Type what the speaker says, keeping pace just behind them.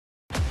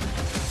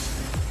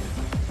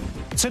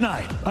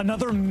Tonight,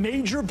 another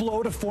major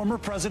blow to former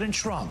President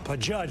Trump. A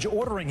judge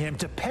ordering him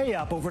to pay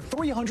up over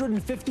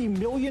 $350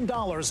 million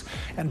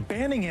and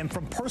banning him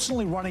from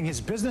personally running his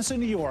business in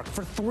New York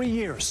for 3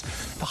 years.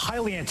 The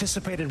highly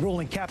anticipated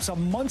ruling caps a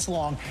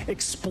months-long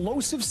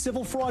explosive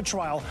civil fraud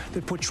trial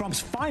that put Trump's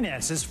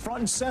finances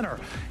front and center.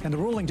 And the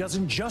ruling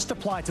doesn't just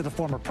apply to the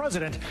former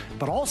president,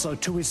 but also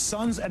to his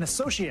sons and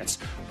associates.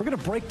 We're going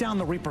to break down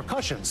the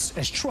repercussions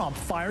as Trump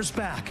fires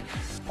back.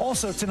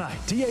 Also tonight,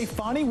 DA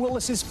Fani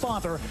Willis's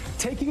father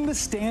taking the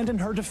stand in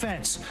her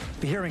defense.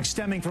 The hearing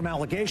stemming from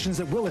allegations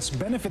that Willis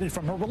benefited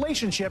from her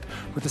relationship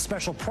with the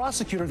special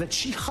prosecutor that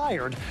she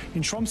hired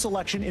in Trump's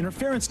election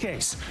interference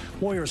case.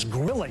 Lawyers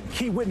grilling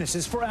key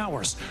witnesses for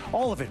hours.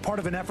 All of it part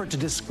of an effort to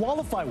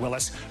disqualify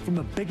Willis from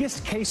the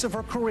biggest case of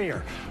her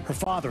career. Her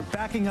father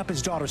backing up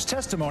his daughter's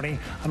testimony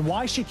on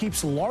why she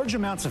keeps large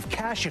amounts of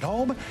cash at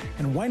home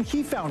and when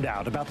he found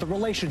out about the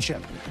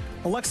relationship.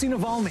 Alexei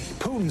Navalny,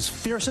 Putin's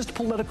fiercest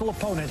political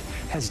opponent,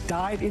 has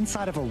died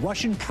inside of a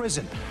Russian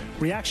prison.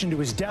 Reaction to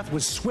his death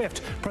was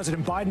swift.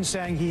 President Biden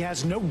saying he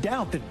has no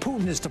doubt that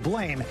Putin is to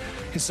blame.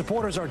 His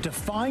supporters are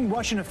defying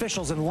Russian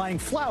officials and laying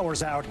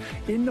flowers out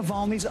in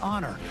Navalny's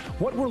honor.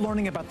 What we're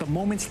learning about the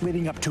moments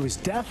leading up to his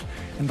death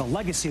and the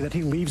legacy that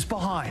he leaves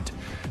behind.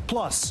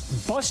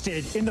 Plus,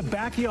 busted in the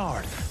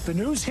backyard. The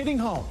news hitting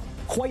home.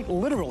 Quite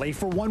literally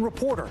for one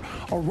reporter.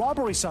 A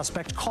robbery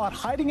suspect caught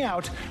hiding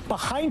out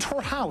behind her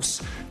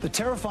house. The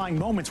terrifying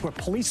moments where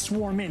police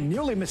swarm in,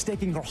 nearly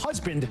mistaking her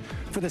husband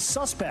for the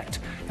suspect.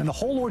 And the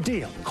whole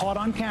ordeal caught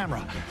on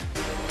camera.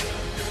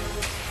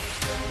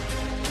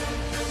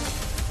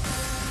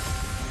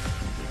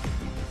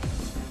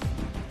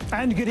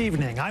 And good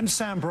evening. I'm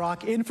Sam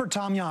Brock in for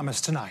Tom Llamas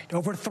tonight.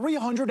 Over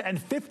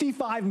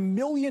 $355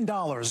 million.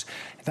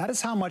 That is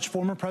how much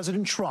former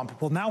President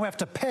Trump will now have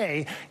to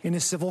pay in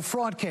his civil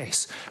fraud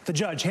case. The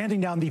judge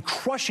handing down the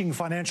crushing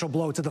financial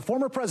blow to the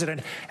former president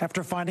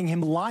after finding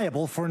him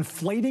liable for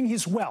inflating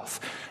his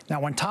wealth.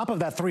 Now, on top of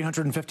that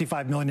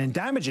 $355 million in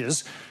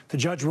damages, the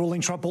judge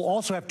ruling Trump will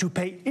also have to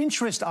pay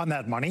interest on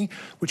that money,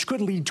 which could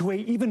lead to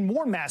an even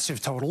more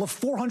massive total of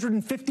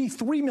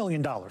 $453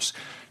 million.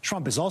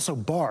 Trump is also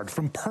barred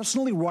from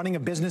personally running a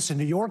business in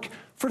New York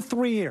for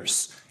 3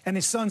 years. And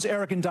his sons,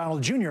 Eric and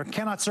Donald Jr.,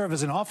 cannot serve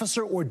as an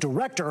officer or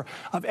director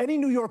of any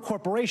New York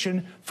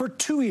corporation for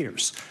 2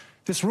 years.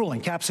 This ruling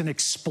caps an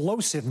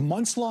explosive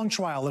months-long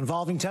trial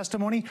involving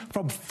testimony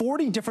from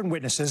 40 different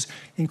witnesses,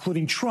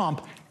 including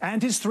Trump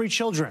and his 3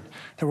 children.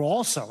 There were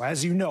also,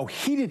 as you know,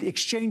 heated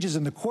exchanges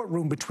in the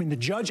courtroom between the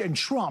judge and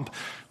Trump,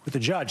 with the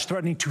judge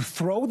threatening to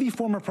throw the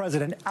former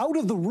president out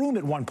of the room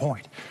at one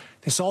point.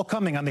 This all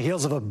coming on the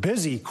heels of a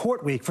busy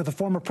court week for the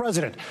former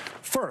president.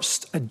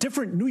 First, a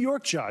different New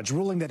York judge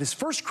ruling that his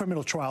first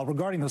criminal trial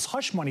regarding those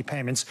hush money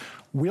payments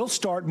will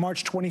start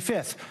March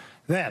 25th.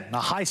 Then, a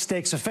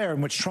high-stakes affair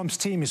in which Trump's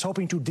team is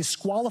hoping to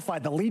disqualify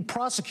the lead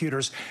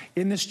prosecutors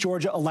in this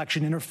Georgia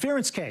election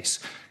interference case.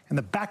 And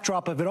the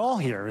backdrop of it all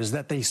here is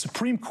that the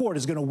Supreme Court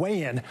is going to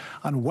weigh in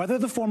on whether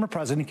the former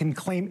president can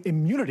claim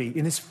immunity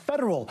in his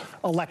federal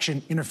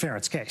election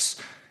interference case.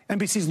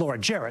 NBC's Laura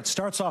Jarrett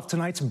starts off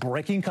tonight's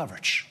breaking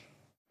coverage.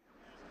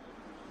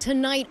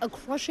 Tonight, a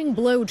crushing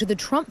blow to the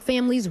Trump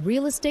family's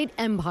real estate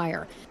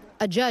empire.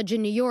 A judge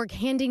in New York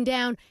handing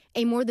down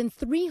a more than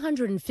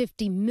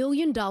 $350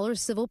 million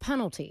civil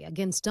penalty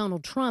against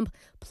Donald Trump,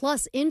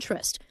 plus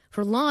interest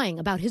for lying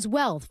about his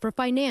wealth for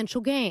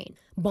financial gain,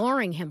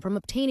 barring him from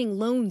obtaining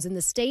loans in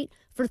the state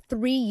for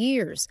 3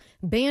 years,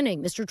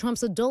 banning Mr.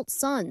 Trump's adult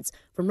sons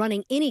from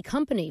running any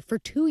company for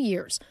 2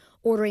 years,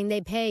 ordering they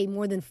pay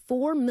more than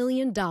 $4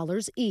 million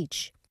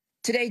each.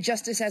 Today,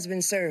 justice has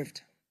been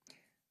served.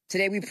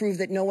 Today, we prove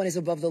that no one is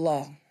above the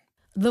law.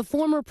 The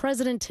former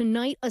president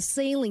tonight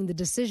assailing the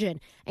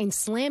decision and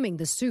slamming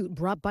the suit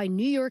brought by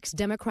New York's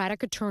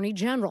Democratic Attorney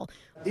General.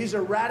 These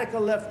are radical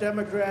left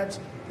Democrats.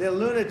 They're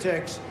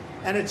lunatics,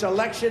 and it's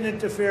election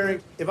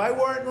interfering. If I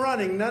weren't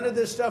running, none of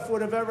this stuff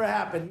would have ever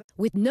happened.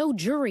 With no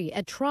jury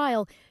at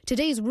trial,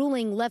 today's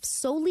ruling left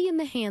solely in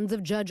the hands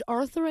of Judge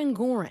Arthur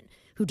Engoron,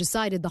 who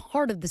decided the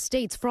heart of the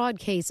state's fraud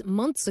case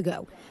months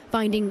ago,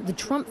 finding the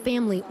Trump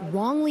family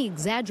wrongly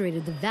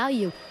exaggerated the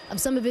value of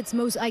some of its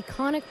most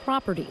iconic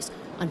properties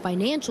on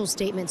financial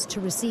statements to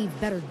receive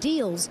better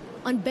deals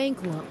on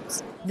bank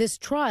loans. This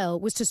trial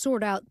was to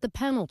sort out the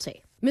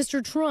penalty.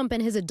 Mr. Trump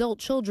and his adult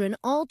children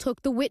all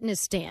took the witness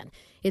stand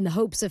in the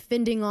hopes of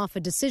fending off a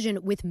decision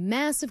with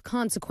massive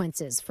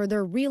consequences for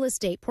their real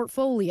estate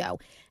portfolio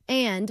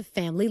and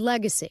family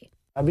legacy.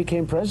 I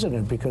became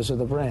president because of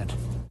the brand.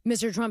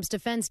 Mr. Trump's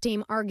defense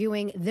team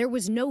arguing there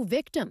was no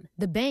victim,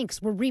 the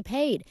banks were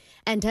repaid,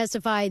 and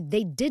testified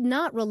they did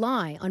not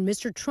rely on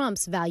Mr.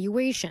 Trump's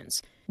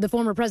valuations. The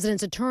former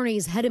president's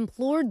attorneys had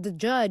implored the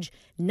judge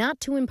not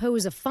to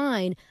impose a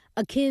fine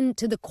akin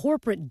to the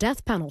corporate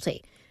death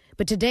penalty.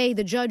 But today,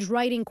 the judge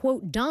writing,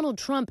 quote, Donald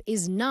Trump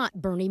is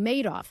not Bernie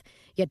Madoff,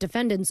 yet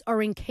defendants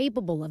are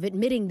incapable of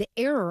admitting the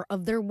error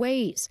of their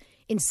ways.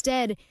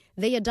 Instead,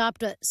 they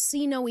adopt a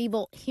see no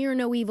evil, hear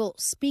no evil,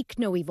 speak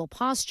no evil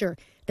posture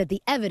that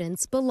the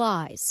evidence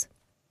belies.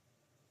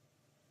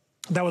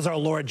 That was our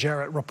Laura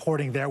Jarrett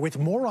reporting there. With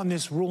more on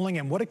this ruling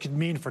and what it could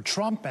mean for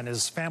Trump and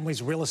his family's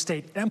real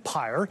estate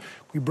empire,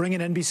 we bring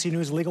in NBC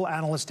News legal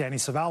analyst Danny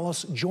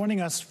Savalos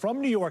joining us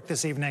from New York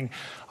this evening.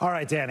 All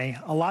right, Danny,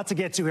 a lot to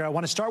get to here. I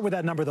want to start with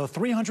that number, though,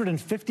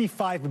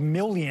 $355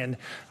 million.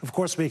 Of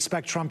course, we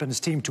expect Trump and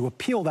his team to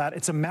appeal that.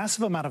 It's a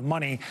massive amount of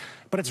money,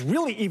 but it's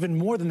really even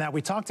more than that.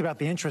 We talked about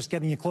the interest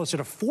getting you closer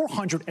to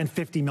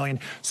 $450 million.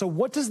 So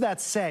what does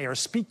that say or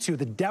speak to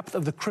the depth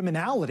of the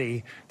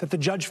criminality that the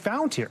judge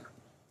found here?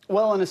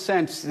 Well, in a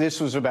sense,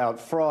 this was about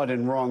fraud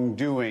and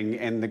wrongdoing,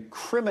 and the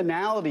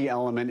criminality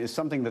element is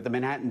something that the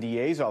Manhattan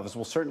DA's office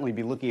will certainly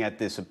be looking at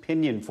this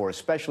opinion for,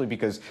 especially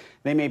because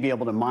they may be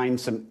able to mine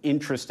some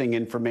interesting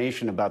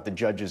information about the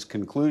judge's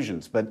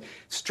conclusions. But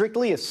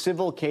strictly a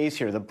civil case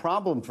here, the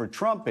problem for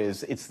Trump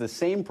is it's the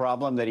same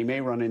problem that he may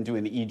run into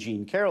in the E.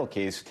 Jean Carroll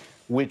case,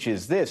 which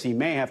is this: he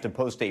may have to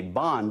post a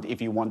bond if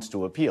he wants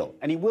to appeal.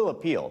 And he will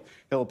appeal.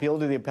 He'll appeal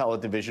to the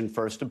appellate division,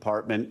 first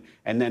department,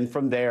 and then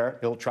from there,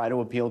 he'll try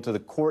to appeal to the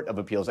Court of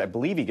Appeals. I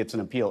believe he gets an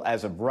appeal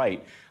as of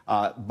right.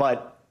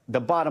 But the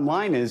bottom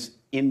line is,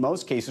 in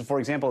most cases, for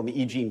example, in the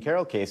E. Jean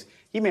Carroll case,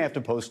 he may have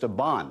to post a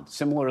bond.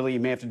 Similarly, he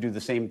may have to do the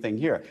same thing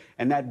here.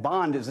 And that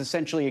bond is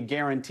essentially a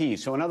guarantee.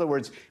 So in other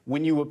words,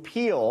 when you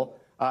appeal,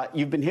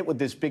 you've been hit with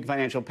this big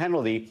financial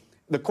penalty.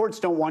 The courts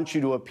don't want you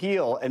to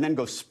appeal and then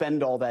go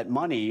spend all that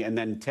money, and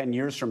then 10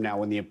 years from now,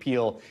 when the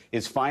appeal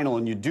is final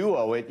and you do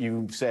owe it,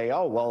 you say,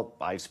 oh, well,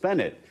 I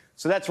spent it.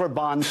 So that's where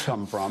bonds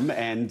come from.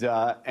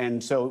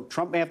 And so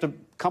Trump may have to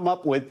come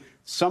up with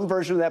some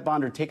version of that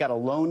bond or take out a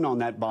loan on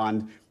that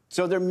bond.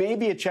 So there may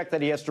be a check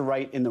that he has to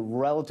write in the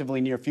relatively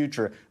near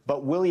future.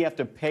 But will he have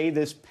to pay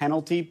this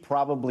penalty?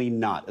 Probably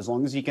not. As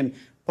long as he can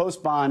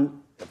post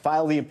bond,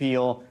 file the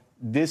appeal,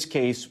 this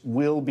case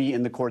will be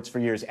in the courts for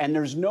years. And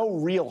there's no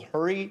real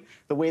hurry,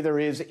 the way there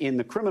is in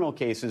the criminal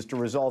cases, to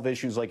resolve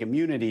issues like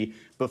immunity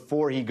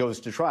before he goes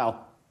to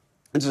trial.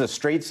 This is a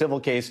straight civil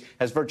case,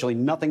 has virtually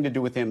nothing to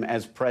do with him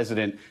as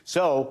president.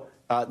 So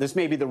this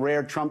may be the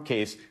rare Trump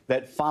case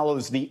that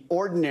follows the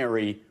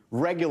ordinary,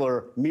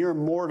 regular, mere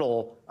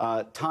mortal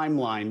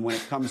timeline when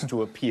it comes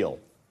to appeal.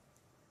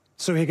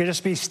 So he could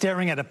just be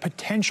staring at a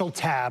potential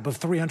tab of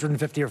 $350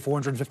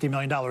 or $450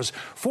 million,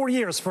 4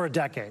 years for a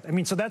decade. I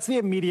mean, so that's the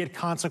immediate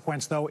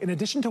consequence, though, in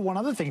addition to one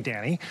other thing,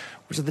 Danny,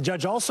 which is the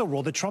judge also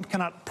ruled that Trump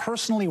cannot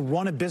personally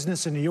run a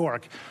business in New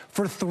York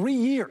for 3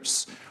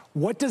 years.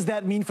 What does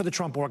that mean for the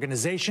Trump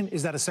organization?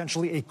 Is that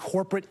essentially a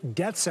corporate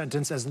death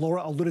sentence, as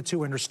Laura alluded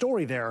to in her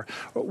story there?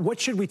 What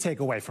should we take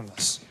away from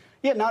this?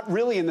 Yeah, not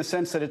really in the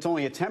sense that it's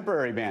only a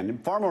temporary ban.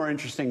 Far more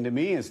interesting to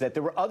me is that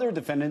there were other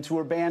defendants who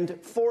were banned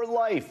for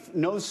life.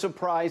 No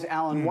surprise,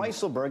 Alan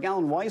Weisselberg.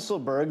 Alan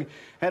Weisselberg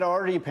had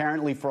already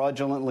apparently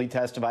fraudulently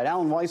testified.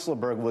 Alan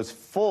Weisselberg was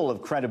full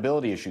of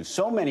credibility issues,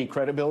 so many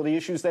credibility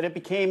issues that it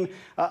became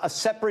a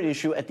separate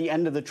issue at the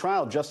end of the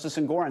trial. Justice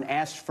Engoron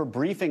asked for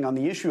briefing on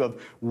the issue of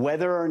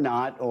whether or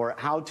not or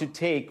how to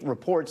take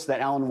reports that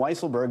Alan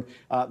Weisselberg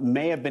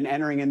may have been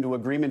entering into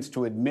agreements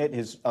to admit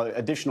his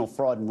additional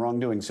fraud and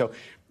wrongdoing. So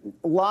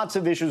lots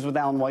of issues with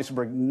Alan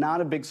Weisselberg.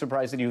 Not a big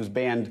surprise that he was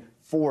banned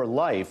for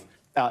life.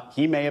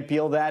 He may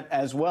appeal that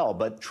as well.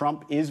 But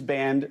Trump is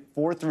banned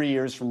for 3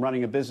 years from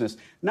running a business.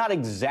 Not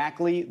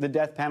exactly the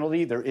death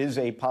penalty. There is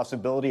a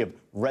possibility of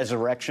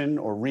resurrection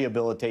or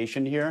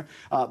rehabilitation here.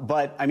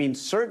 But, I mean,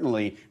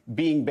 certainly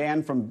being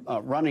banned from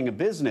running a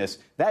business,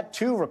 that,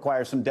 too,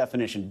 requires some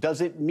definition. Does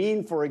it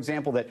mean, for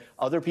example, that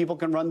other people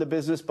can run the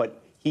business,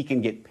 but he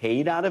can get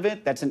paid out of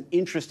it? That's an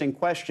interesting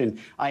question.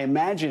 I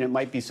imagine it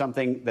might be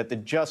something that the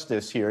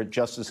justice here,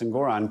 Justice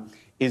Engoron,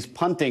 is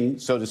punting,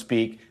 so to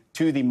speak,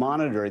 to the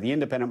monitor, the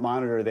independent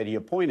monitor that he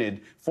appointed,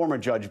 former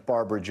Judge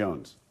Barbara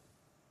Jones.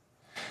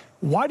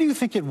 Why do you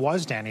think it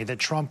was, Danny, that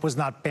Trump was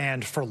not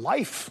banned for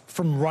life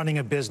from running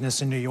a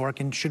business in New York?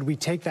 And should we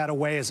take that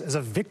away as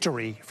a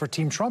victory for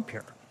Team Trump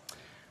here?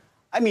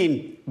 I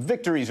mean,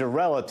 victories are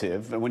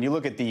relative. When you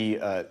look at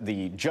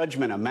the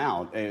judgment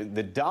amount,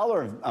 the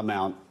dollar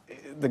amount,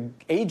 the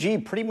AG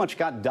pretty much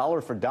got dollar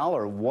for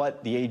dollar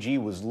what the AG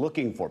was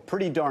looking for.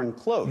 Pretty darn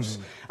close.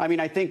 I mean,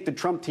 I think the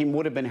Trump team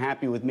would have been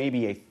happy with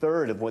maybe a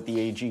third of what the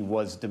AG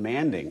was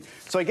demanding.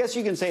 So I guess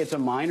you can say it's a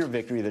minor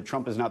victory that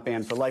Trump is not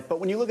banned for life. But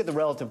when you look at the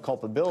relative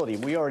culpability,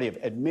 we already have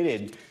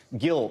admitted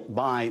guilt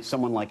by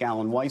someone like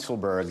Alan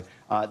Weisselberg.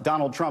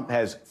 Donald Trump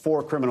has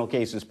 4 criminal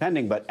cases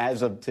pending, but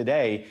as of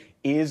today,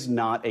 is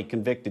not a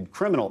convicted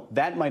criminal.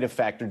 That might have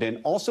factored in.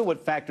 Also,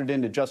 what factored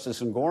into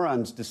Justice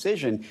Engoron's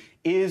decision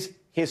is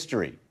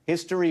history.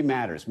 History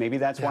matters. Maybe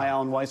that's why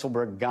Alan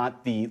Weisselberg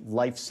got the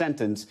life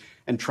sentence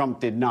and Trump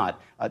did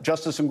not.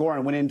 Justice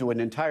Engoron went into an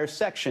entire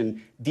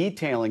section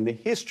detailing the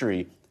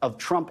history of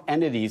Trump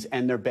entities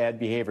and their bad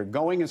behavior,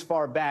 going as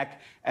far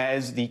back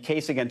as the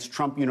case against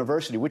Trump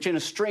University, which in a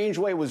strange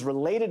way was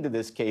related to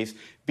this case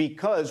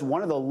because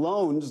one of the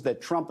loans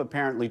that Trump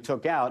apparently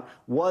took out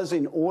was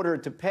in order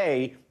to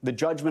pay the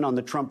judgment on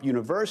the Trump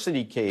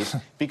University case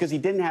because he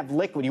didn't have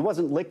liquid. He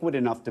wasn't liquid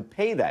enough to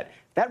pay that.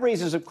 That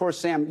raises, of course,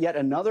 Sam, yet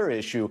another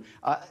issue.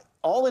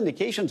 All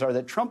indications are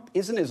that Trump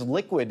isn't as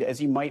liquid as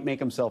he might make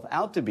himself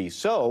out to be.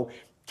 So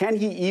can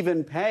he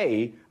even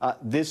pay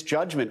this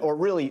judgment? Or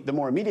really, the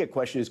more immediate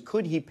question is,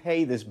 could he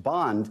pay this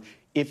bond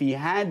if he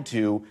had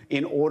to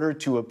in order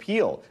to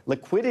appeal?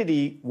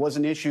 Liquidity was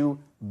an issue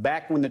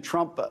back when the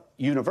Trump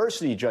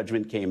University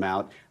judgment came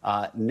out.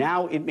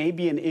 Now it may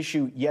be an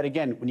issue yet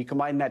again. When you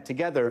combine that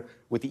together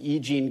with the E.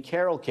 Jean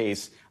Carroll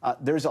case,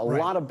 there's a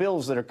lot of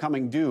bills that are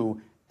coming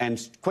due,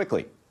 and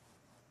quickly.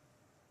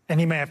 And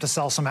he may have to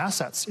sell some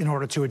assets in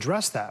order to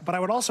address that. But I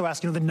would also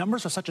ask, the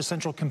numbers are such a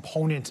central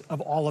component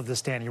of all of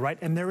this, Danny, right?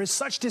 And there is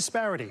such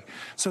disparity.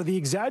 So the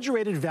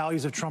exaggerated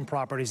values of Trump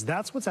properties,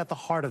 that's what's at the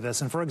heart of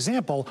this. And for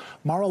example,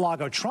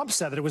 Mar-a-Lago, Trump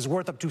said that it was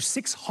worth up to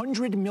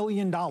 $600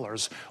 million,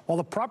 while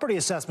the property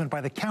assessment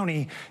by the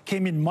county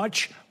came in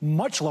much,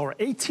 much lower,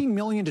 $18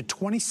 million to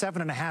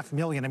 $27.5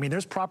 million. I mean,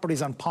 there's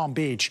properties on Palm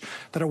Beach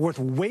that are worth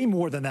way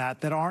more than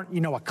that aren't,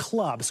 a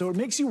club. So it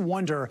makes you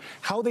wonder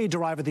how they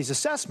derive at these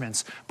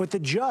assessments. But the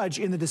judge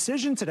in the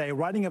decision today,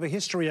 writing of a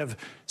history of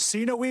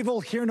see no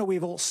evil, hear no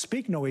evil,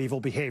 speak no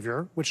evil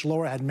behavior, which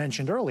Laura had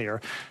mentioned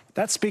earlier,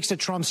 that speaks to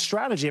Trump's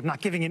strategy of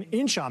not giving an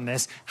inch on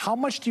this. How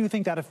much do you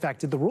think that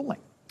affected the ruling?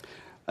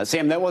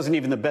 Sam, that wasn't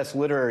even the best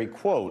literary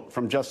quote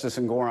from Justice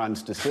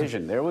Engoron's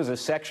decision. There was a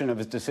section of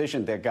his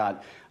decision that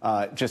got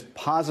just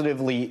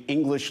positively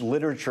English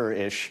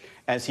literature-ish,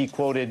 as he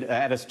quoted,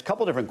 had a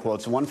couple different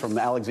quotes, one from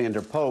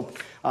Alexander Pope,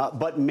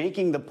 but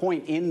making the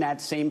point in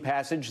that same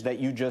passage that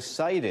you just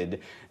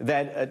cited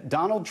that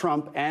Donald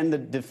Trump and the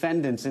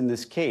defendants in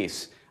this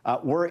case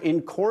were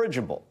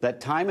incorrigible, that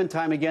time and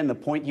time again the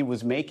point he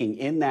was making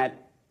in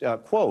that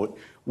quote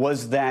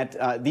was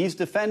that these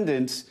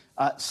defendants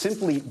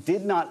simply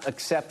did not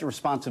accept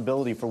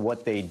responsibility for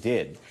what they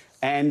did.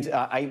 And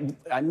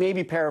I may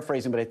be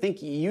paraphrasing, but I think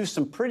he used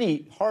some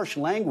pretty harsh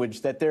language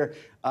that their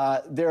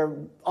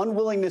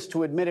unwillingness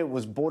to admit it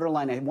was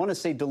borderline. I want to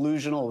say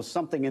delusional, or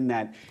something in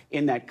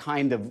that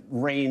kind of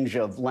range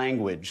of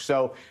language.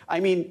 So,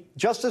 I mean,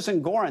 Justice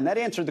Engoron, that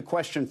answered the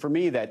question for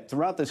me that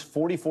throughout this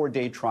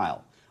 44-day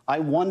trial, I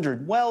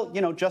wondered, well,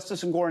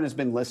 Justice Engoron has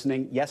been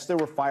listening. Yes, there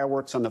were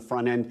fireworks on the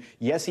front end.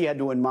 Yes, he had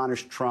to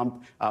admonish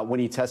Trump when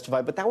he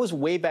testified. But that was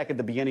way back at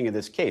the beginning of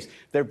this case.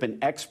 There have been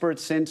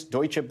experts since,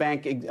 Deutsche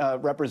Bank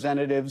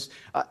representatives.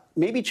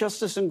 Maybe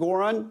Justice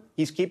Engoron,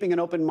 he's keeping an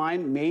open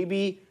mind.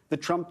 Maybe the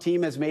Trump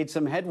team has made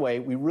some headway.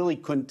 We really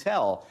couldn't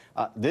tell.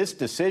 This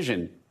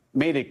decision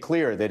made it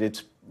clear that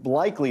it's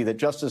likely that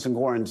Justice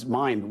Engoron's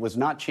mind was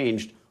not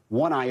changed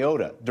one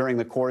iota during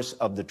the course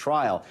of the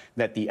trial,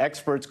 that the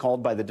experts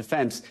called by the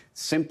defense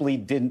simply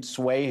didn't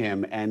sway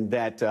him, and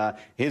that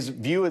his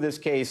view of this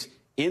case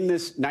in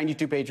this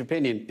 92-page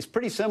opinion is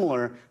pretty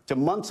similar to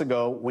months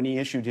ago when he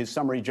issued his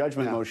summary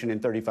judgment motion in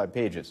 35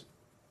 pages.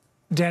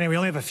 Danny, we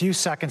only have a few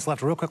seconds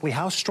left. Real quickly,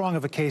 how strong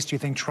of a case do you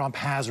think Trump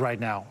has right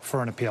now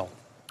for an appeal?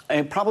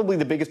 And probably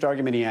the biggest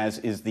argument he has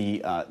is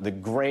the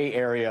gray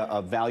area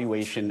of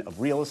valuation of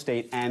real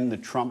estate and the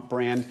Trump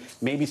brand.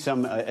 Maybe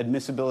some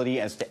admissibility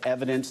as to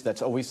evidence.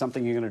 That's always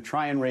something you're going to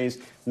try and raise.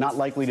 Not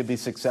likely to be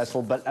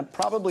successful, but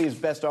probably his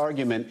best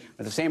argument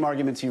are the same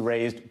arguments he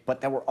raised,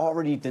 but that were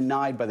already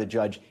denied by the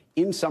judge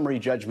in summary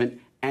judgment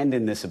and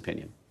in this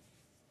opinion.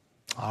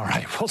 All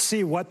right, we'll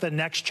see what the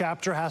next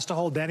chapter has to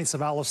hold. Danny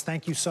Cevallos,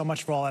 thank you so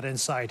much for all that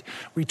insight.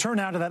 We turn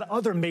now to that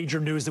other major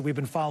news that we've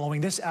been following,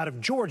 this out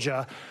of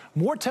Georgia.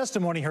 More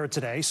testimony heard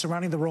today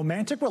surrounding the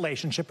romantic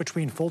relationship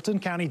between Fulton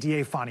County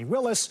DA Fani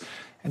Willis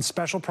and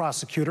special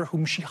prosecutor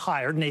whom she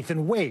hired,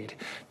 Nathan Wade.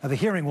 Now, the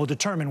hearing will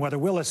determine whether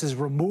Willis is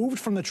removed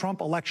from the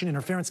Trump election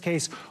interference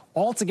case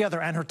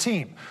altogether and her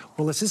team.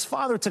 Willis's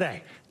father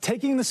today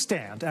taking the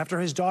stand after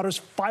his daughter's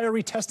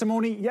fiery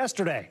testimony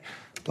yesterday.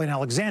 Blaine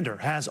Alexander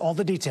has all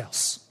the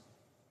details.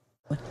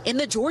 In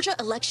the Georgia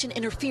election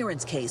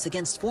interference case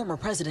against former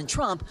President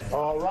Trump,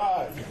 all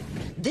right,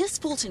 this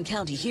Fulton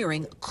County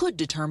hearing could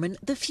determine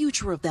the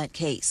future of that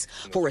case.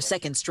 For a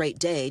second straight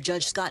day,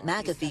 Judge Scott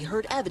McAfee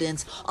heard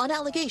evidence on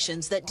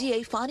allegations that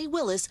DA Fani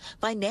Willis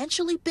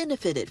financially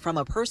benefited from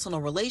a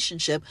personal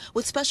relationship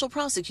with special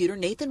prosecutor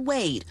Nathan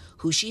Wade,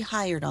 who she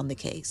hired on the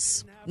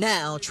case.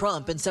 Now,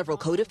 Trump and several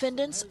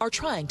co-defendants are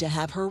trying to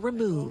have her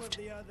removed.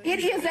 It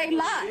is a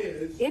lie.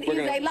 It is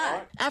a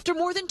lie. After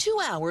more than 2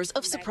 hours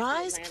of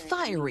surprise,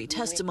 fiery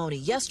testimony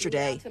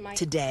yesterday,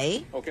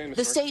 today,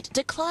 the state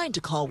declined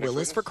to call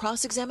Willis for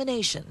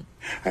cross-examination.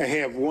 I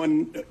have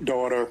one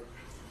daughter,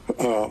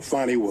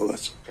 Fani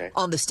Willis.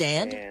 On the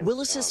stand,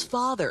 Willis's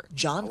father,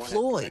 John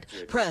Floyd,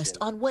 pressed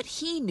on what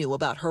he knew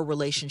about her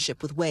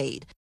relationship with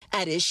Wade.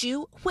 At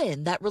issue,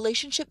 when that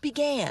relationship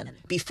began,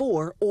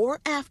 before or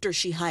after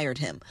she hired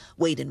him.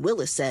 Wade and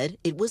Willis said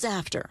it was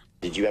after.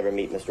 Did you ever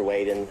meet Mr.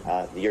 Wade in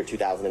the year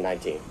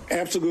 2019?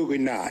 Absolutely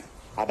not.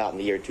 How about in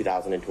the year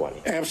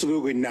 2020?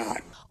 Absolutely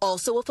not.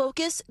 Also a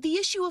focus, the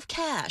issue of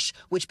cash,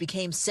 which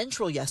became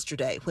central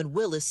yesterday when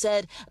Willis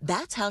said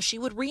that's how she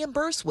would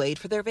reimburse Wade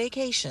for their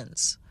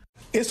vacations.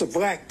 It's a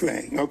black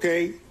thing,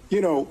 okay? You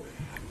know,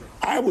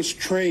 I was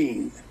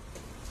trained,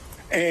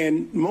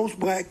 and most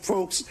black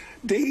folks,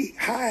 they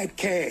hide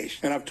cash.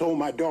 And I've told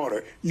my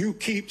daughter, you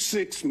keep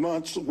 6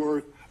 months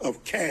worth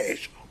of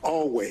cash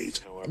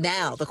always.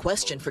 Now, the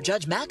question for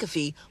Judge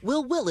McAfee,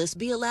 will Willis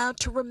be allowed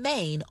to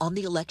remain on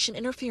the election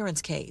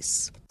interference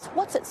case?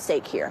 What's at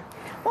stake here?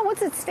 Well,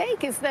 what's at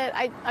stake is that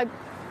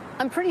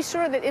I'm pretty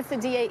sure that if the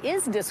DA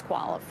is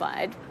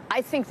disqualified,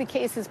 I think the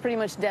case is pretty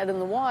much dead in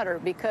the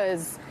water,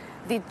 because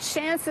the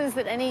chances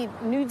that any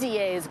new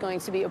DA is going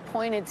to be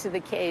appointed to the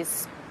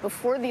case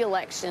before the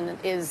election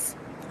is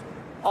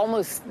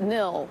almost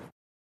nil.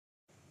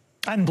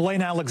 And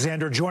Blaine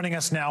Alexander joining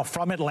us now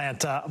from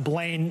Atlanta.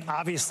 Blaine,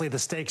 obviously the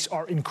stakes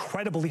are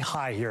incredibly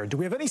high here. Do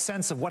we have any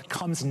sense of what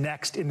comes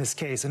next in this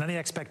case and any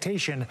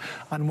expectation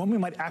on when we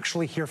might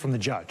actually hear from the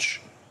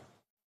judge?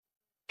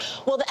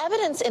 Well, the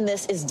evidence in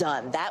this is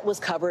done. That was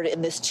covered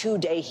in this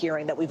two-day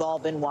hearing that we've all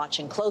been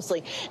watching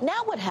closely.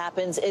 Now what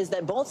happens is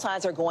that both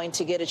sides are going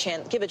to give a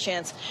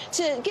chance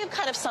to give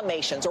kind of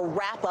summations or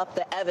wrap up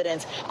the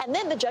evidence, and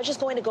then the judge is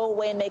going to go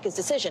away and make his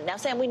decision. Now,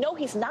 Sam, we know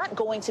he's not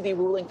going to be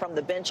ruling from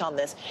the bench on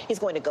this. He's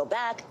going to go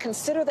back,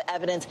 consider the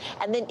evidence,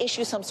 and then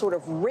issue some sort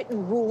of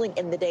written ruling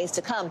in the days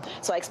to come.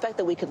 So I expect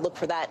that we could look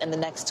for that in the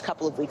next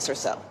couple of weeks or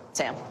so.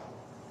 Sam?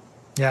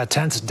 Yeah,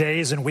 tense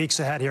days and weeks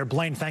ahead here.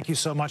 Blaine, thank you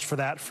so much for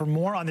that. For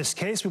more on this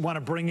case, we want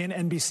to bring in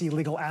NBC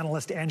legal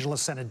analyst Angela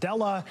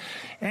Senadella.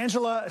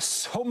 Angela,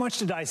 so much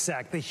to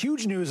dissect. The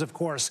huge news, of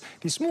course,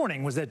 this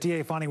morning was that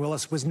DA Fani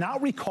Willis was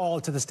not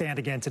recalled to the stand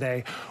again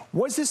today.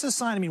 Was this a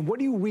sign? I mean, what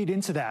do you read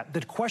into that?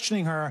 That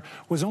questioning her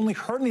was only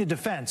hurting the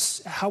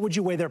defense. How would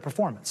you weigh their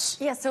performance?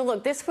 Yeah, so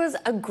look, this was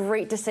a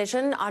great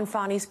decision on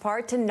Fani's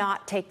part to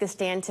not take the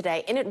stand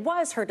today, and it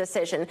was her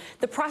decision.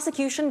 The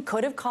prosecution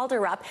could have called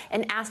her up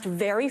and asked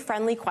very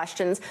friendly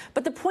questions,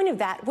 but the point of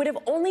that would have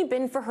only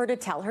been for her to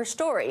tell her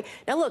story.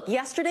 Now look,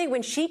 yesterday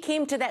when she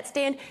came to that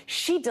stand,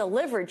 she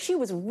delivered. She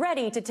was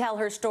ready to tell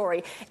her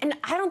story, and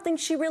I don't think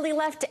she really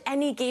left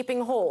any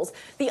gaping holes.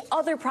 The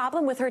other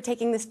problem with her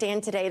taking the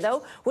stand today,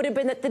 though, would have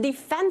been that the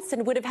defense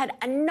would have had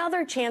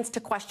another chance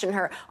to question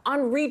her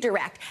on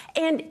redirect.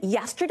 And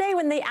yesterday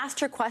when they asked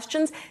her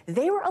questions,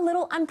 they were a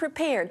little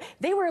unprepared.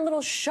 They were a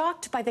little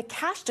shocked by the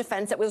cash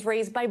defense that was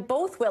raised by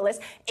both Willis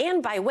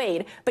and by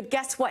Wade. But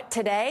guess what?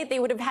 Today they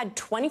would have had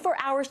 24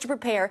 hours to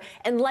prepare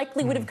and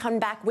likely would have come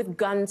back with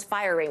guns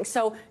firing.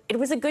 So it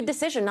was a good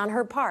decision on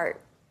her part.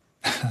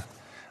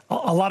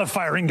 A lot of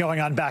firing going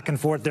on back and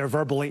forth there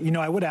verbally. You know,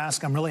 I would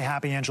ask, I'm really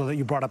happy, Angela, that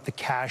you brought up the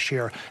cash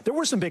here. There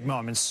were some big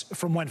moments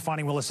from when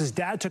Fani Willis's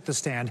dad took the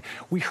stand.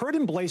 We heard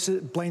in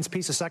Blaine's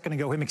piece a second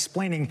ago him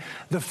explaining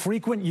the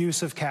frequent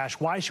use of cash,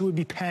 why she would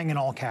be paying in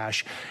all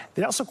cash.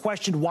 They also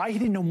questioned why he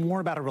didn't know more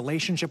about a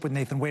relationship with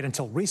Nathan Wade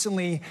until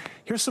recently.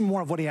 Here's some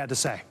more of what he had to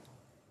say.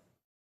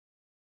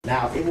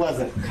 Now, it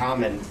wasn't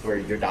common for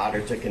your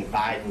daughter to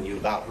confide in you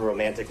about her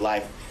romantic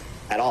life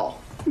at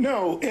all.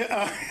 No, and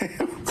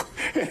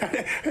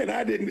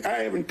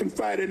I haven't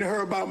confided in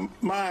her about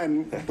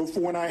mine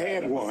before when I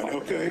had one,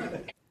 okay?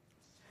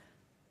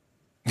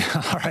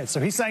 All right, so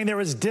he's saying there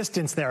was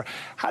distance there.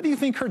 How do you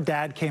think her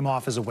dad came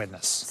off as a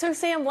witness? So,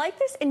 Sam, like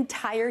this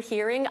entire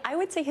hearing, I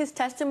would say his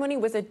testimony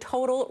was a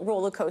total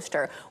roller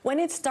coaster. When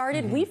it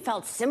started, we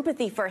felt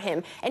sympathy for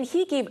him, and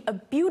he gave a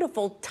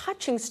beautiful,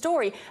 touching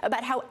story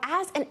about how,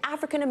 as an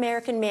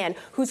African-American man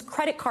whose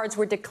credit cards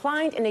were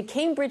declined in a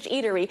Cambridge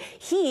eatery,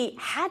 he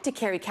had to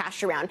carry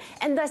cash around,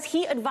 and thus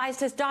he advised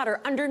his daughter,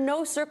 under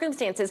no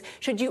circumstances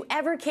should you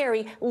ever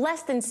carry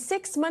less than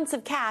 6 months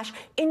of cash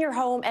in your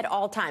home at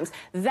all times.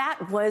 That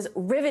was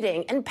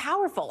riveting and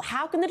powerful.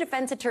 How can the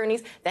defense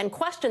attorneys then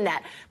question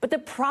that? But the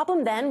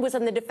problem then was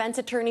when the defense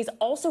attorneys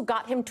also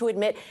got him to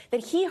admit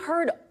that he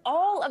heard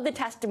all of the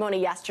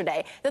testimony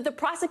yesterday, that the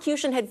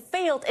prosecution had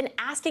failed in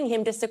asking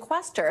him to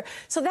sequester.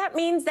 So that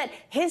means that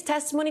his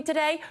testimony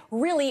today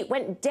really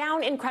went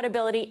down in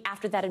credibility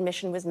after that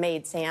admission was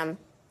made, Sam.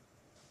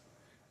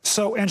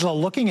 So, Angela,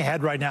 looking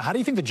ahead right now, how do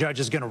you think the judge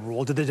is going to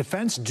rule? Did the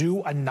defense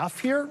do enough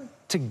here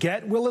to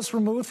get Willis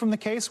removed from the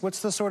case?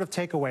 What's the sort of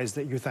takeaways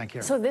that you think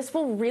here? So this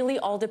will really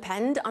all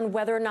depend on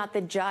whether or not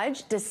the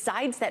judge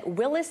decides that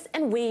Willis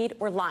and Wade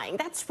were lying.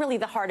 That's really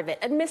the heart of it.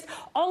 Amidst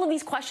all of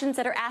these questions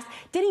that are asked,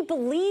 did he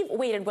believe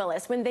Wade and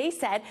Willis when they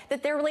said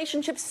that their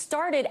relationship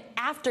started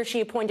after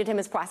she appointed him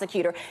as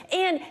prosecutor?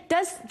 And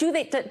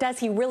does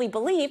he really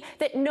believe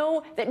that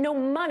no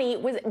money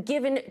was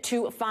given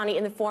to Fani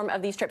in the form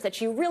of these trips, that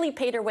she really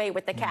paid her way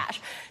with the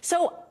cash?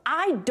 So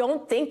I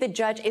don't think the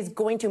judge is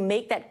going to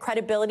make that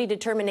credibility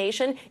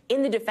determination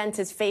in the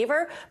defense's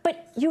favor,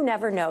 but you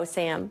never know,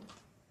 Sam.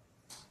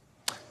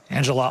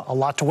 Angela, a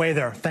lot to weigh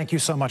there. Thank you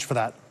so much for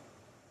that.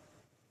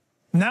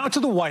 Now to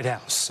the White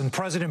House, and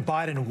President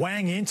Biden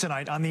weighing in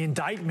tonight on the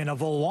indictment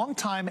of a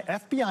longtime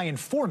FBI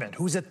informant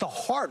who's at the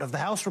heart of the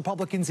House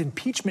Republicans'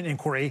 impeachment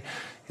inquiry,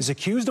 is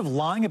accused of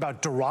lying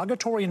about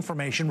derogatory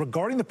information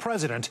regarding the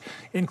president,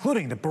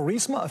 including that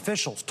Burisma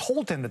officials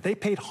told him that they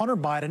paid Hunter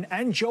Biden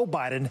and Joe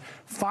Biden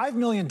 $5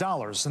 million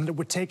and that it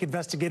would take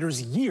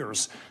investigators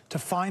years to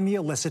find the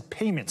illicit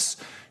payments.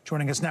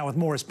 Joining us now with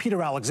more is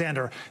Peter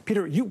Alexander.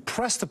 Peter, you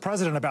pressed the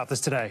president about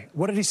this today.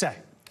 What did he say?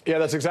 Yeah,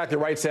 that's exactly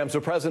right, Sam.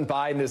 So President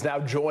Biden is now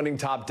joining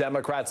top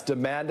Democrats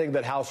demanding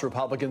that House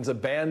Republicans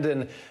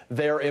abandon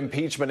their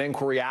impeachment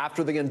inquiry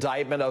after the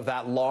indictment of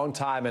that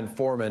longtime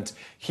informant.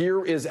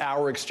 Here is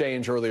our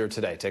exchange earlier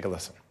today. Take a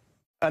listen.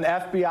 An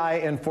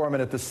FBI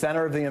informant at the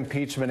center of the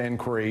impeachment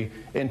inquiry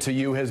into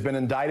you has been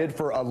indicted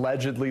for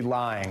allegedly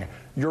lying.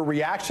 Your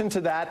reaction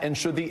to that, and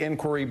should the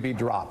inquiry be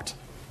dropped?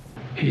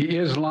 He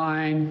is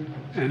lying,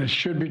 and it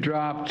should be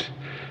dropped,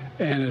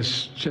 and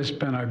it's just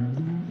been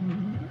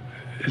an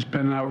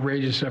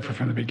outrageous effort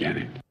from the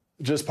beginning.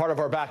 Just part of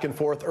our back and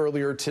forth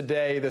earlier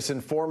today, this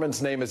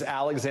informant's name is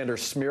Alexander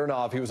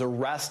Smirnov. He was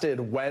arrested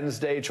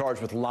Wednesday,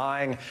 charged with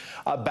lying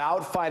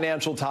about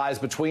financial ties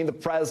between the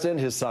president,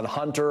 his son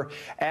Hunter,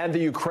 and the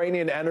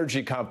Ukrainian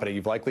energy company.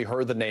 You've likely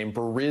heard the name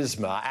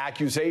Burisma.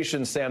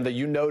 Accusations, Sam, that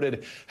you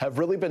noted have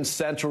really been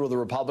central to the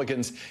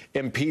Republicans'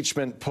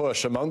 impeachment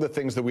push. Among the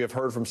things that we have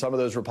heard from some of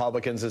those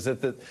Republicans is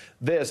that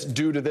this,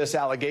 due to this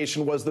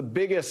allegation, was the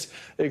biggest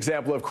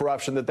example of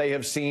corruption that they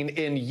have seen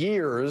in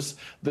years.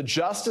 The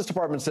Justice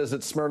Department says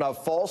that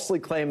Smirnov falsely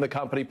claimed the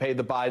company paid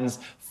the Bidens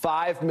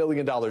 $5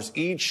 million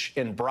each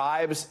in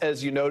bribes,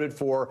 as you noted,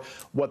 for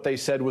what they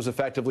said was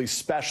effectively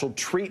special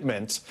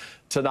treatment.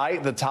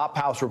 Tonight, the top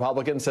House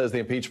Republican says the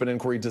impeachment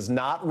inquiry does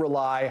not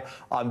rely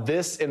on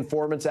this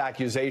informant's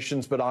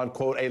accusations, but on,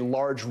 quote, a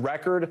large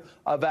record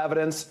of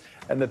evidence,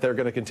 and that they're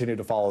going to continue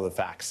to follow the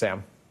facts.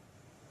 Sam.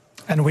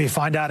 And we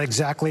find out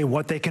exactly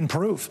what they can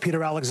prove.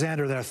 Peter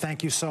Alexander there,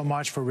 thank you so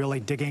much for really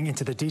digging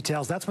into the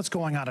details. That's what's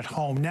going on at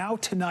home. Now,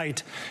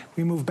 tonight,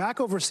 we move back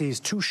overseas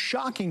to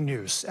shocking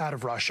news out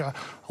of Russia.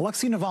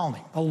 Alexei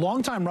Navalny, a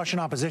longtime Russian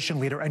opposition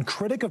leader and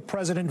critic of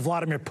President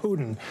Vladimir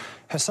Putin,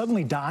 has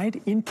suddenly died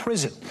in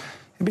prison.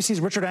 NBC's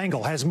Richard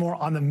Engel has more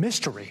on the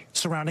mystery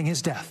surrounding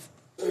his death.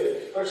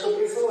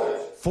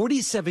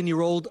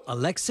 47-year-old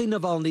Alexei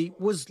Navalny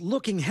was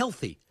looking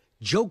healthy,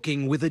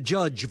 joking with a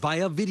judge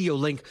via video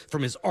link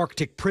from his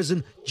Arctic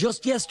prison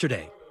just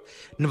yesterday.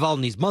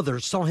 Navalny's mother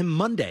saw him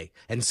Monday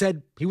and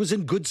said he was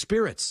in good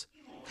spirits.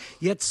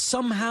 Yet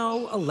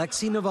somehow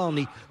Alexei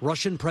Navalny,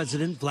 Russian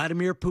President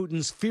Vladimir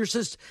Putin's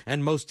fiercest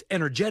and most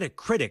energetic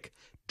critic,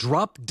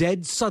 dropped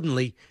dead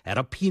suddenly at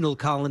a penal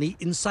colony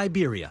in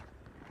Siberia.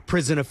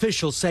 Prison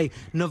officials say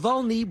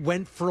Navalny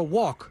went for a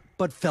walk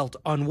but felt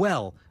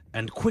unwell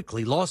and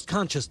quickly lost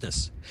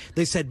consciousness.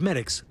 They said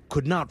medics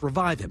could not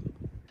revive him.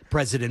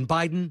 President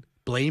Biden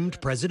blamed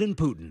President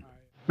Putin.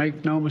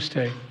 Make no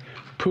mistake,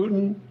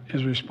 Putin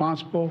is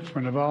responsible for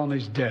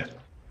Navalny's death.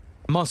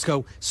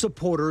 Moscow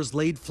supporters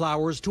laid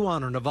flowers to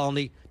honor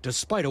Navalny,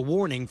 despite a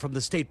warning from the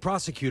state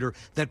prosecutor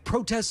that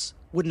protests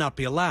would not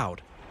be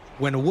allowed.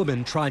 When a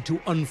woman tried to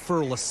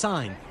unfurl a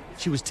sign,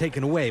 she was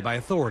taken away by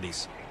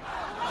authorities.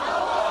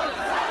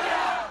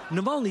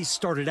 Navalny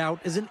started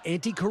out as an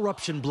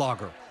anti-corruption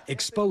blogger,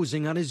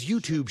 exposing on his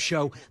YouTube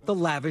show the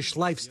lavish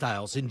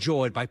lifestyles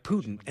enjoyed by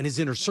Putin and his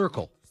inner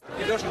circle.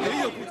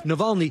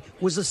 Navalny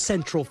was a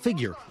central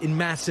figure in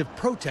massive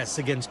protests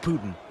against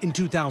Putin in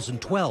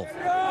 2012.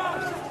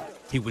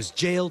 He was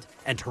jailed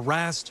and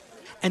harassed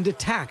and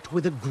attacked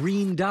with a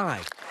green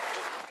dye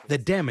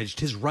that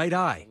damaged his right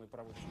eye.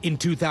 In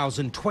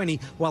 2020,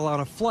 while on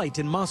a flight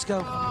in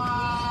Moscow,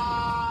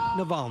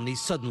 Navalny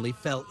suddenly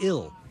fell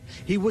ill.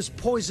 He was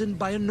poisoned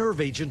by a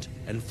nerve agent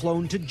and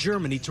flown to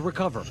Germany to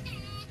recover.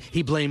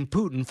 He blamed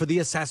Putin for the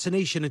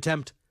assassination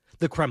attempt.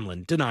 The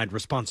Kremlin denied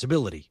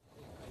responsibility.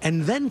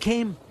 And then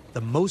came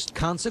the most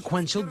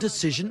consequential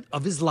decision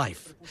of his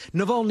life.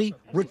 Navalny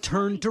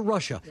returned to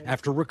Russia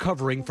after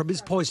recovering from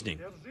his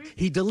poisoning.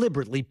 He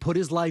deliberately put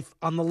his life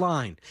on the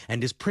line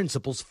and his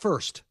principles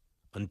first,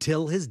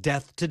 until his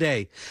death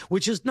today,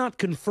 which is not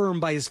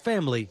confirmed by his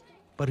family,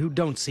 but who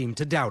don't seem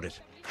to doubt it.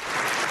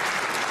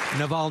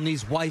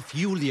 Navalny's wife,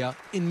 Yulia,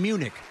 in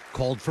Munich,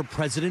 called for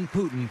President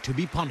Putin to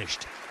be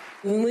punished.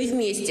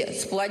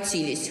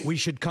 We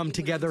should come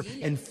together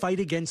and fight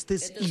against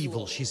this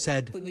evil, she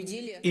said.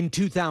 In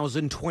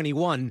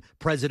 2021,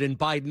 President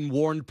Biden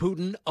warned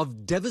Putin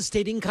of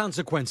devastating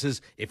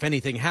consequences if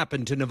anything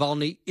happened to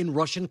Navalny in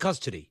Russian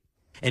custody.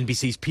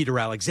 NBC's Peter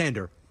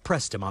Alexander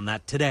pressed him on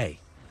that today.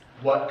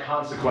 What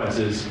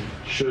consequences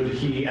should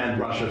he and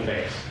Russia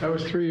face? That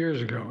was 3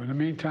 years ago. In the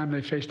meantime,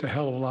 they faced a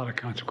hell of a lot of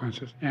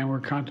consequences, and we're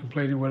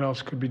contemplating what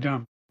else could be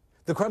done.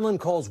 The Kremlin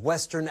calls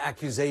Western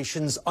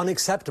accusations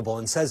unacceptable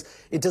and says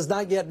it does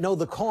not yet know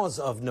the cause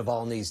of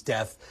Navalny's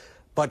death.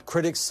 But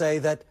critics say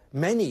that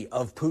many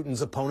of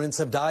Putin's opponents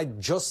have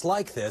died just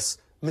like this,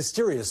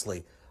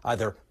 mysteriously,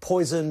 either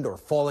poisoned or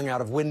falling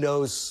out of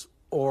windows,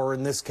 or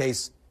in this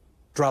case,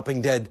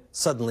 dropping dead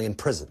suddenly in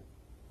prison.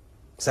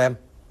 Sam?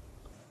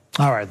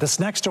 All right, this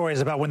next story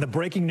is about when the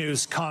breaking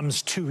news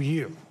comes to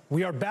you.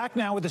 We are back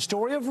now with the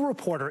story of a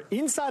reporter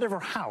inside of her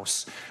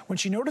house when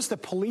she noticed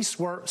that police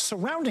were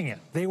surrounding it.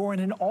 They were in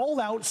an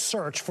all-out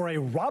search for a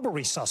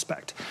robbery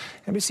suspect.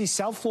 NBC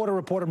South Florida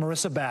reporter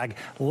Marissa Bagg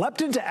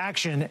leapt into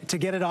action to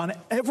get it on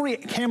every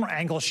camera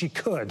angle she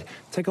could.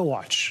 Take a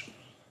watch.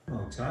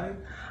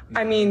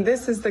 I mean,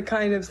 this is the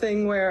kind of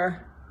thing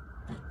where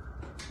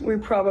we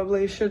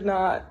probably should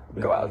not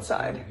go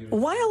outside.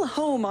 While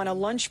home on a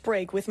lunch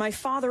break with my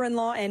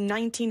father-in-law and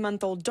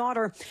 19-month-old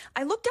daughter,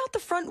 I looked out the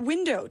front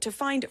window to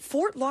find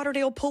Fort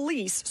Lauderdale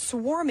police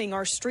swarming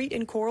our street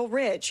in Coral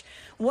Ridge.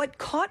 What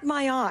caught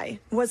my eye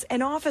was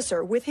an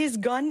officer with his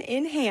gun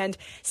in hand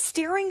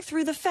staring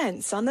through the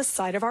fence on the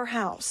side of our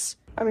house.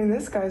 I mean,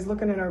 this guy's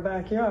looking in our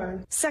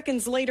backyard.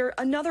 Seconds later,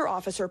 another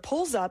officer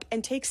pulls up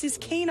and takes his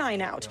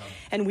canine out,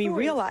 and we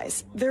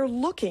realize they're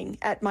looking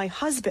at my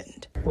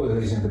husband. Who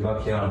is in the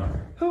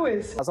backyard? Who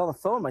is? I was on the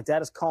phone. My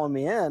dad is calling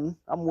me in.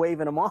 I'm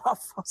waving him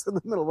off. I was in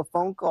the middle of a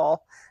phone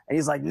call, and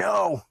he's like,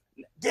 "No,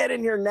 get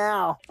in here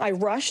now." I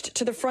rushed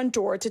to the front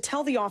door to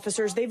tell the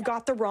officers they've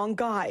got the wrong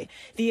guy.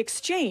 The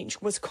exchange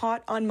was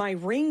caught on my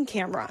Ring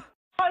camera.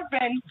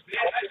 Husband.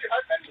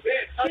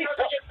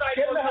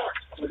 Get in the house.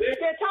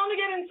 Yeah, tell him to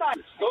get inside.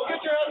 Go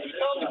get your husband.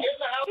 Tell him to get in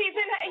the house.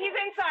 He's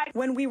inside.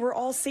 When we were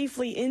all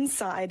safely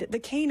inside, the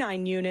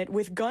canine unit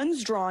with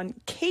guns drawn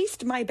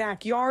cased my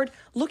backyard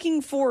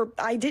looking for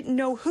I didn't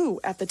know who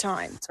at the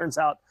time. Turns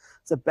out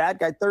it's a bad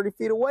guy 30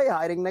 feet away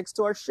hiding next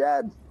to our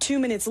shed. 2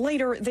 minutes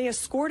later, they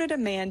escorted a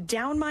man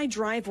down my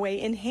driveway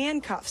in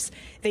handcuffs.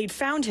 They'd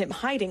found him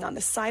hiding on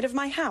the side of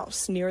my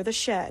house near the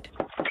shed.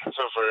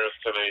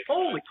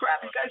 Holy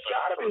crap, you guys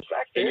got him. He's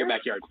back there. In your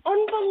backyard.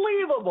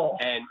 Unbelievable.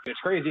 And it's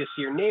crazy to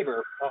see your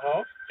neighbor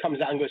comes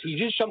out and goes, "He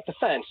just jumped the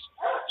fence."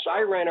 So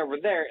I ran over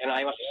there, and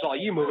I saw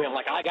you moving. I'm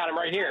like, "I got him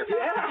right here."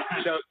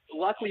 Yeah. So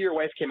luckily your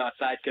wife came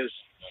outside because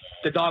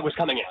the dog was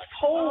coming in.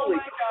 Holy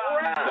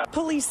crap.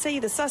 Police say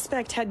the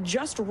suspect had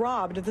just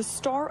robbed the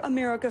Star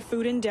America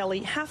Food and Deli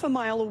half a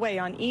mile away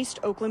on East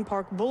Oakland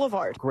Park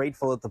Boulevard.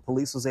 Grateful that the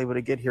police was able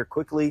to get here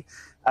quickly,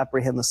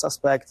 apprehend the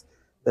suspect,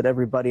 that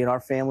everybody in our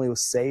family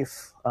was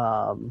safe.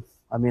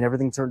 I mean,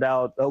 everything turned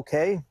out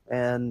okay,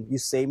 and you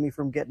saved me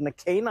from getting a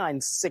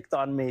canine sicked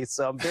on me,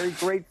 so I'm very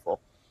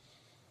grateful.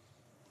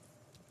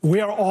 We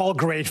are all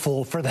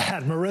grateful for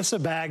that. Marissa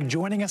Bagg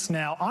joining us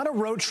now on a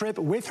road trip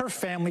with her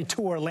family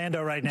to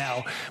Orlando right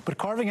now, but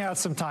carving out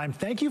some time.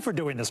 Thank you for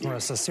doing this,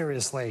 Marissa,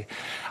 seriously.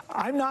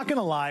 I'm not going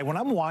to lie, when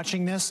I'm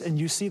watching this and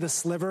you see the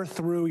sliver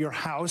through your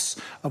house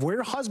of where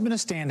your husband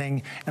is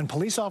standing and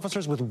police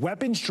officers with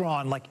weapons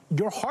drawn, like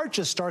your heart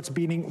just starts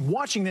beating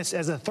watching this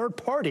as a third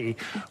party.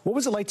 What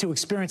was it like to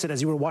experience it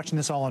as you were watching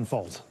this all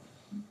unfold?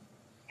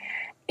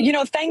 You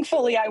know,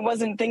 thankfully, I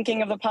wasn't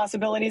thinking of the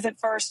possibilities at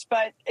first,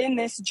 but in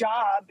this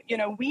job, you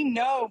know, we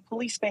know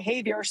police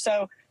behavior.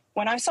 So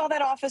when I saw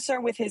that officer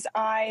with his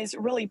eyes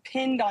really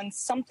pinned on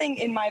something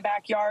in my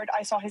backyard,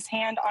 I saw his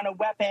hand on a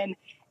weapon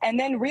and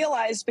then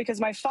realized,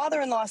 because my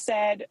father-in-law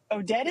said,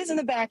 Odette is in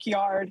the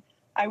backyard,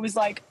 I was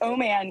like, oh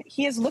man,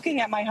 he is looking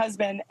at my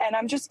husband. And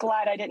I'm just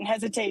glad I didn't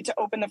hesitate to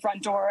open the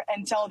front door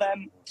and tell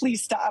them,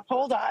 please stop,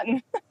 hold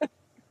on.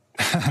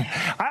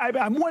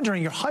 I'm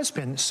wondering, your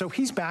husband, so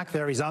he's back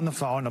there, he's on the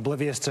phone,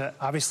 oblivious to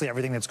obviously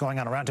everything that's going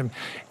on around him.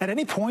 At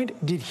any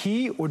point, did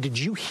he or did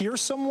you hear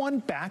someone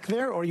back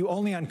there, or you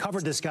only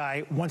uncovered this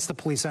guy once the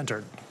police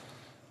entered?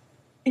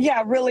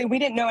 Yeah, really, we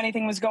didn't know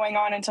anything was going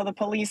on until the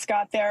police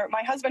got there.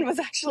 My husband was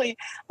actually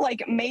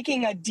like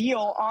making a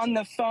deal on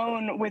the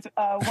phone with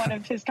one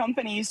of his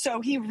companies,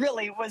 so he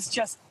really was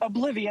just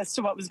oblivious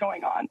to what was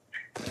going on.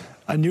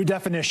 A new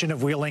definition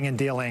of wheeling and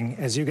dealing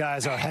as you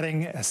guys are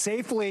heading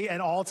safely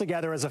and all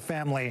together as a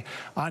family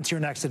onto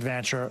your next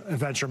adventure.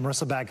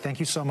 Marissa Bagg,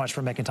 thank you so much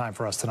for making time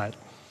for us tonight.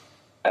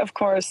 Of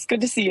course.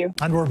 Good to see you.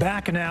 And we're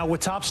back now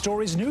with Top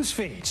Stories news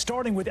feed,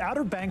 starting with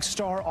Outer Banks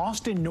star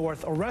Austin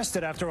North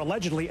arrested after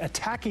allegedly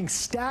attacking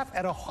staff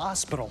at a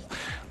hospital.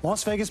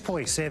 Las Vegas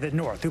police say that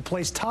North, who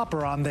plays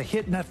Topper on the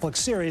hit Netflix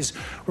series,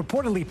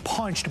 reportedly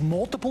punched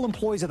multiple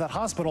employees at that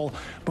hospital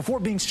before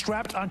being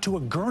strapped onto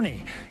a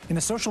gurney. In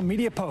a social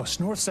media post,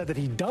 North said that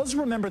he does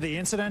remember the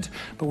incident,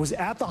 but was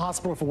at the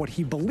hospital for what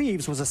he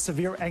believes was a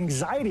severe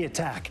anxiety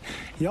attack.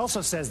 He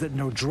also says that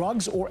no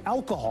drugs or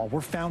alcohol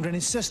were found in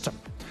his system.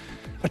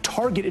 A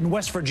Target in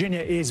West Virginia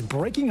is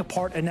breaking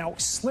apart and now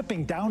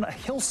slipping down a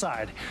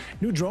hillside.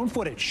 New drone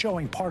footage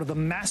showing part of the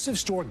massive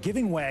store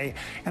giving way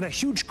and a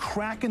huge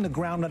crack in the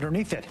ground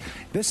underneath it.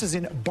 This is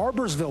in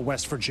Barbersville,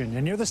 West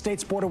Virginia, near the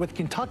state's border with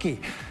Kentucky.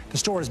 The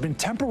store has been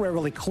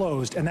temporarily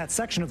closed, and that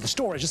section of the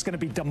store is just going to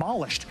be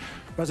demolished.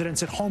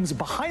 Residents at homes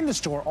behind the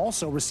store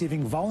also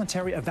receiving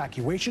voluntary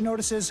evacuation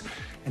notices,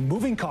 and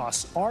moving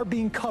costs are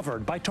being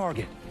covered by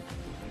Target.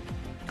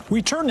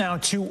 We turn now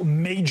to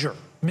major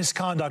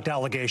misconduct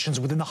allegations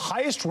within the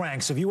highest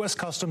ranks of U.S.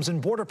 Customs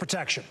and Border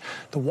Protection.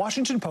 The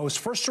Washington Post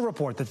first to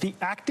report that the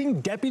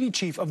acting deputy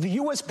chief of the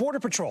U.S.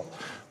 Border Patrol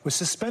was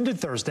suspended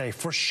Thursday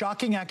for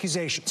shocking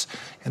accusations.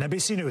 And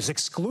NBC News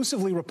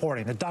exclusively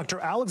reporting that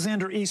Dr.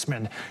 Alexander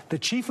Eastman, the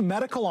chief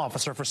medical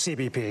officer for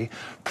CBP,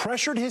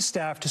 pressured his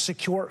staff to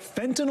secure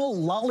fentanyl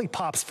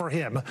lollipops for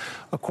him,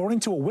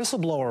 according to a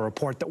whistleblower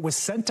report that was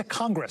sent to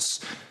Congress.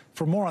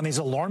 For more on these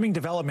alarming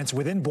developments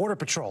within Border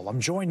Patrol, I'm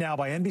joined now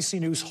by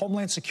NBC News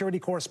Homeland Security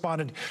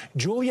correspondent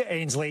Julia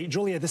Ainsley.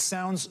 Julia, this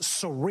sounds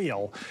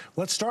surreal.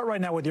 Let's start right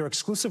now with your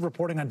exclusive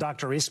reporting on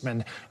Dr.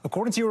 Eastman.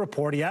 According to your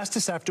report, he asked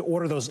his staff to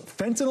order those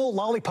fentanyl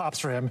lollipops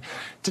for him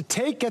to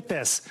take, get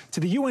this, to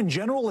the UN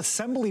General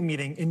Assembly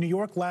meeting in New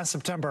York last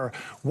September.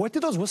 What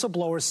did those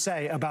whistleblowers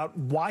say about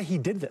why he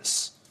did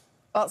this?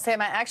 Well,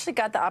 Sam, I actually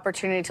got the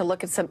opportunity to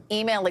look at some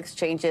email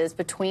exchanges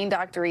between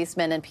Dr.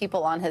 Eastman and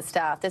people on his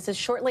staff. This is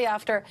shortly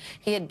after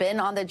he had been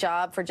on the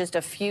job for just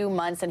a few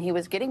months, and he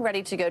was getting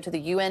ready to go to the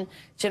UN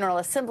General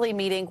Assembly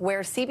meeting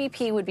where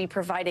CBP would be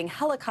providing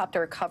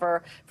helicopter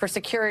cover for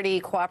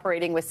security,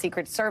 cooperating with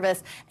Secret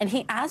Service. And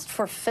he asked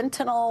for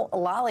fentanyl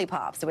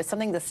lollipops. It was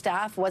something the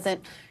staff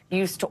wasn't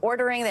used to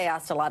ordering. They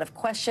asked a lot of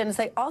questions.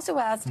 They also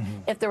asked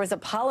if there was a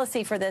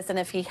policy for this and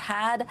if he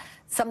had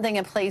something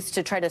in place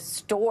to try to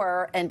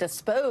store and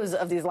dispose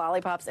of these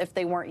lollipops if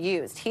they weren't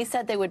used. He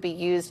said they would be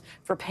used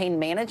for pain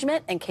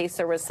management in case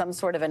there was some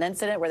sort of an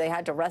incident where they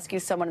had to rescue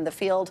someone in the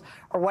field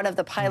or one of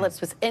the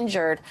pilots was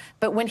injured.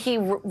 But when he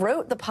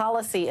wrote the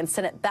policy and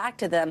sent it back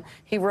to them,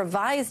 he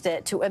revised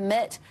it to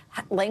omit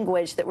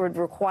language that would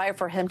require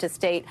for him to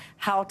state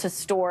how to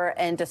store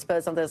and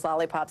dispose of those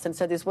lollipops. And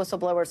so these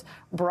whistleblowers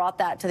brought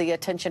that to the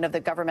attention of the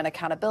Government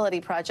Accountability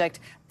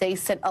Project. They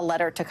sent a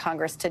letter to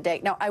Congress today.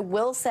 Now, I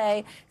will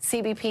say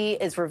CBP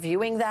is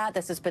reviewing that.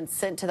 This has been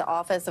sent to the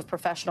Office of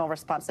Professional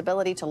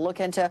Responsibility to look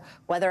into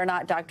whether or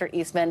not Dr.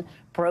 Eastman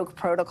broke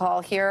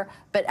protocol here.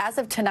 But as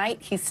of tonight,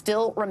 he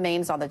still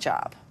remains on the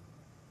job.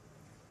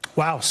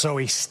 Wow. So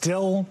he's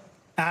still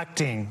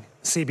acting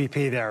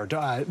CBP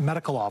there,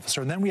 medical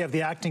officer. And then we have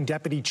the acting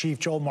Deputy Chief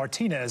Joel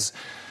Martinez,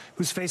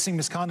 who's facing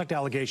misconduct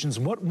allegations.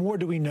 What more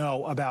do we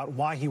know about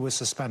why he was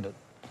suspended?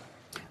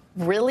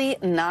 Really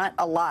not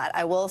a lot.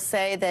 I will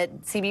say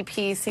that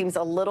CBP seems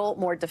a little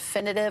more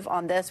definitive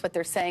on this. What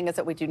they're saying is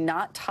that we do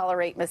not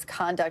tolerate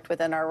misconduct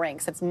within our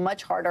ranks. It's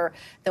much harder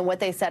than what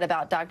they said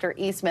about Dr.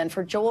 Eastman.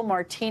 For Joel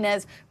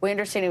Martinez, we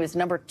understand he was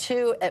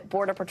 #2 at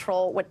Border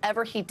Patrol.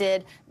 Whatever he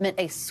did meant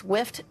a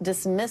swift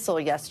dismissal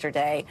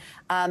yesterday.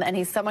 And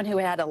he's someone who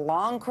had a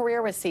long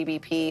career with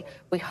CBP.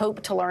 We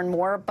hope to learn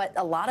more. But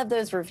a lot of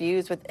those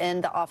reviews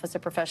within the Office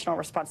of Professional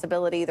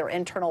Responsibility, their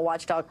internal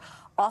watchdog,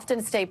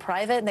 often stay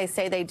private, and they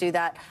say they do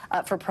that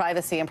for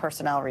privacy and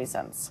personnel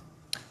reasons.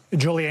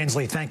 Julie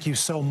Ainsley, thank you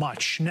so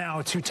much.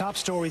 Now to top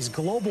stories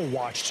Global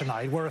Watch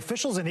tonight, where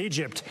officials in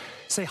Egypt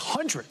say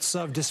hundreds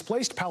of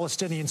displaced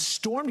Palestinians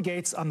stormed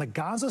gates on the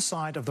Gaza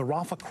side of the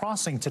Rafah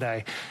crossing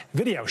today.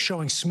 Video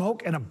showing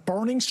smoke and a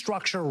burning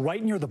structure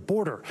right near the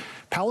border.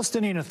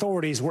 Palestinian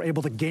authorities were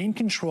able to gain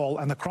control,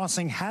 and the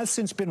crossing has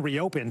since been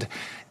reopened.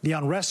 The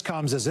unrest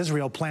comes as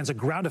Israel plans a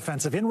ground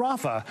offensive in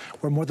Rafah,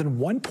 where more than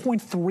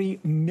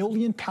 1.3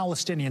 million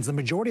Palestinians, the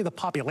majority of the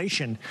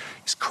population,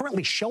 is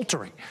currently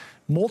sheltering.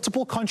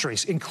 Multiple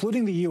countries,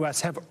 including the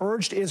U.S., have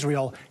urged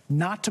Israel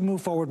not to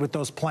move forward with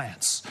those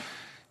plans.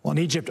 Well, in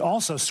Egypt,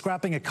 also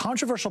scrapping a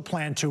controversial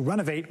plan to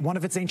renovate one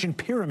of its ancient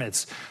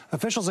pyramids.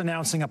 Officials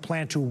announcing a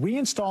plan to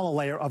reinstall a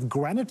layer of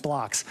granite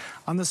blocks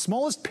on the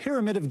smallest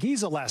pyramid of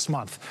Giza last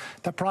month.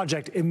 That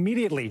project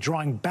immediately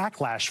drawing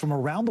backlash from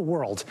around the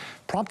world,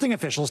 prompting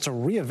officials to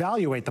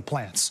reevaluate the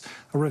plans.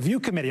 A review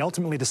committee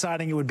ultimately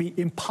deciding it would be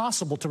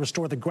impossible to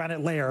restore the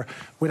granite layer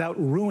without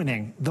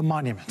ruining the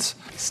monument.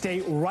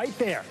 Stay right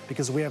there,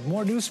 because we have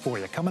more news for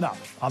you coming up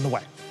on the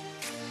way.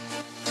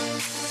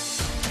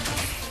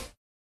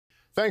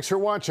 Thanks for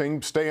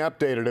watching. Stay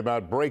updated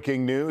about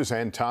breaking news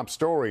and top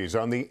stories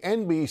on the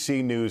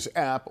NBC News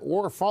app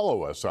or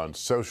follow us on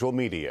social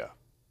media.